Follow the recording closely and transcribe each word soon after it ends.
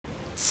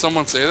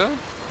someone say that?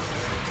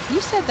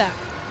 You said that.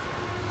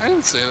 I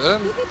didn't say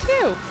that. Me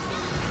too.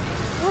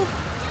 Oh,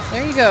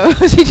 there you go.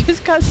 She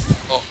just got...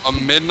 Oh, a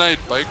midnight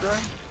bike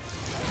ride?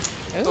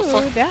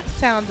 Ooh, that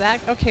sounds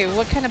that. Okay,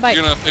 what kind of bike?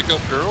 You're gonna pick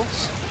up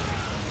girls?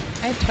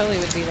 I totally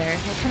would be there.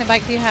 What kind of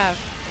bike do you have?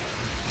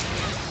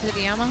 Is it a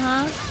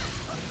Yamaha?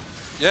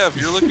 Yeah, if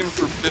you're looking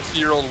for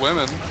 50-year-old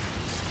women.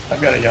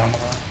 I've got a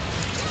Yamaha.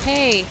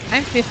 Hey,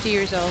 I'm 50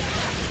 years old.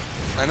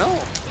 I know.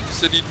 You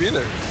said you'd be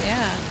there.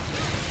 Yeah,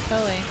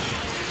 totally.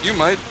 You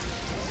might.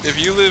 If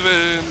you live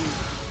in...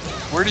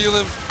 Where do you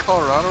live?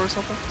 Colorado or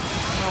something?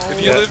 Oh. If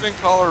you live in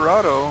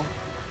Colorado...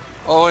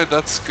 Oh, wait,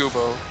 that's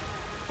Scubo.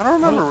 I don't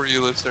remember where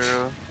you live,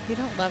 Sarah. You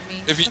don't love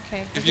me.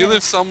 If you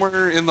live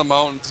somewhere in the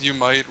mountains, you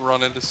might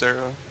run into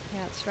Sarah.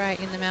 Yeah, that's right,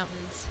 in the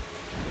mountains.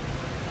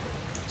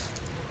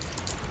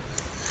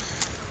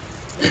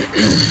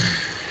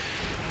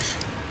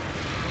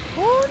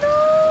 Oh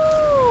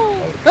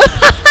no!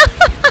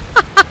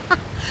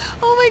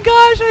 Oh my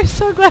gosh, I'm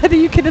so glad that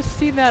you could have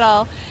seen that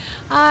all.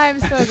 I'm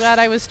so glad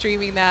I was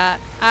streaming that.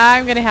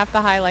 I'm gonna have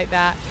to highlight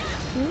that.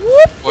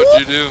 Whoop, What'd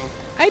you do?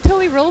 I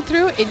totally rolled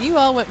through and you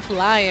all went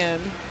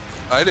flying.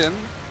 I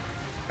didn't.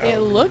 It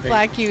looked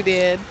like you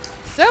did.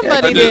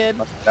 Somebody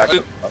did.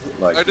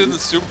 I did the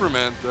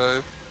Superman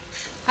dive.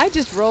 I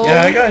just rolled.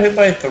 Yeah, I got hit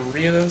by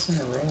 3 of those in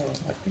a row.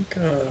 I think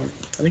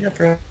I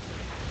forgot.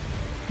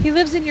 He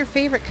lives in your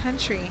favorite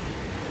country.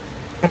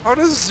 How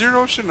does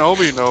Zero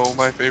Shinobi know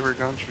my favorite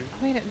country?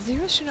 Wait a minute,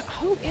 Zero Shinobi.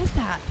 Who is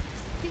that? I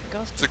think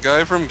Ghost. It's a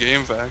guy from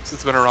GameFAQs.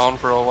 It's been around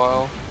for a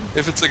while.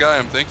 If it's the guy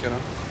I'm thinking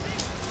of.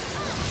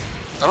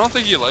 I don't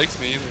think he likes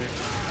me either.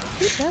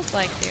 He does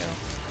like you.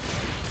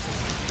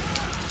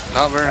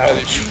 Not very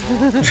many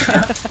people.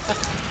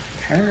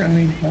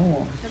 Apparently, no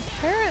one.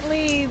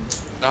 Apparently.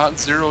 Not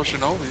Zero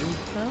Shinobi.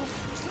 Well,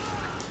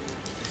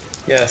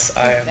 yes,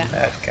 I am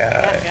that guy.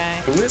 That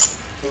guy. Who is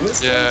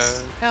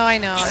this? Oh, I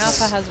know.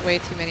 Alpha has way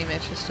too many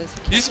mistresses.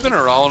 He's been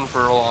around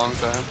for a long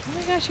time. Oh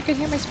my gosh, you can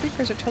hear my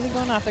speakers are totally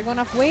going off. They're going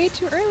off way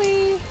too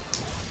early.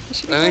 They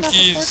should be I going think off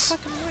he's at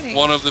 4 o'clock in the morning.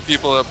 one of the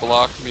people that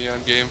blocked me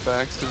on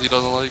GameFAQs because he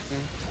doesn't like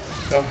me.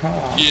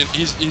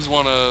 He's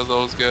one of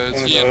those guys.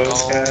 One of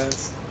those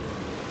guys.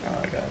 Oh,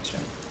 I gotcha.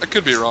 I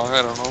could be wrong.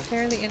 I don't know.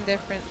 Fairly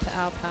indifferent to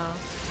Alpal.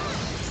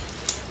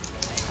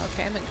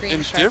 Okay, I'm at green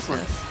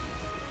Indifferent?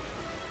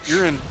 sharpness.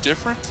 You're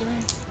indifferent to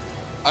me?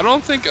 I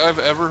don't think I've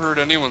ever heard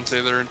anyone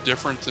say they're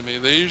indifferent to me.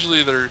 They usually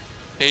either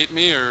hate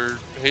me or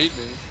hate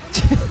me.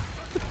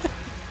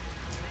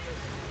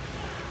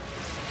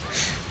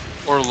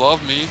 Or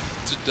love me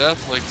to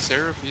death like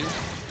Seraphine.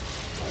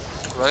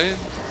 Right?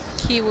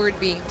 Keyword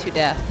being to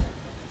death.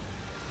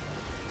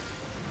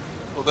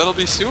 Well, that'll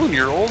be soon.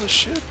 You're old as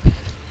shit.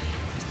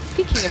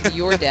 Speaking of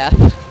your death.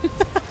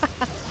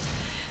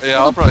 Yeah,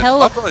 I'll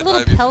probably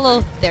little die pillow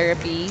before.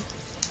 therapy.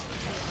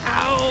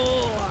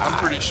 Ow! I'm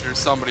pretty sure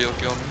somebody will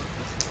kill me.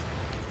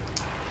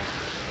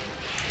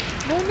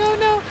 No, no,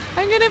 no!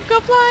 I'm gonna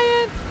go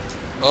flying!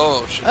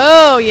 Oh, shit.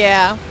 Oh,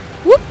 yeah.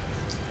 Whoop!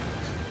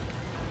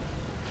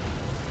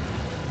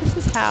 This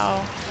is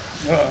how...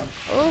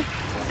 Oh,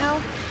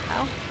 ow,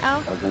 ow,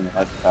 ow.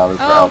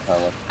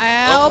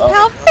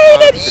 Alpal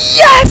fainted!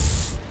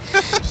 Yes!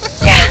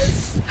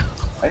 Yes!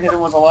 I hit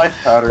him with a life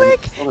powder.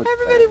 Quick!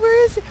 Everybody,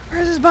 where is it?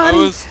 Where's his body?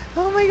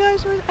 Oh my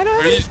gosh, I don't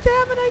have any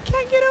stamina, I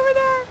can't get over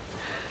there!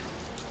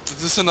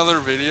 Is this another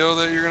video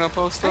that you're gonna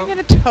post up? I'm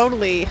gonna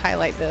totally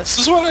highlight this.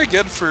 This is what I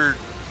get for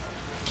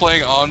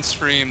playing on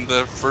stream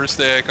the first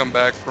day I come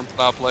back from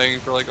not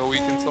playing for like a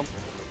week and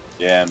something.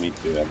 Yeah, me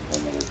too.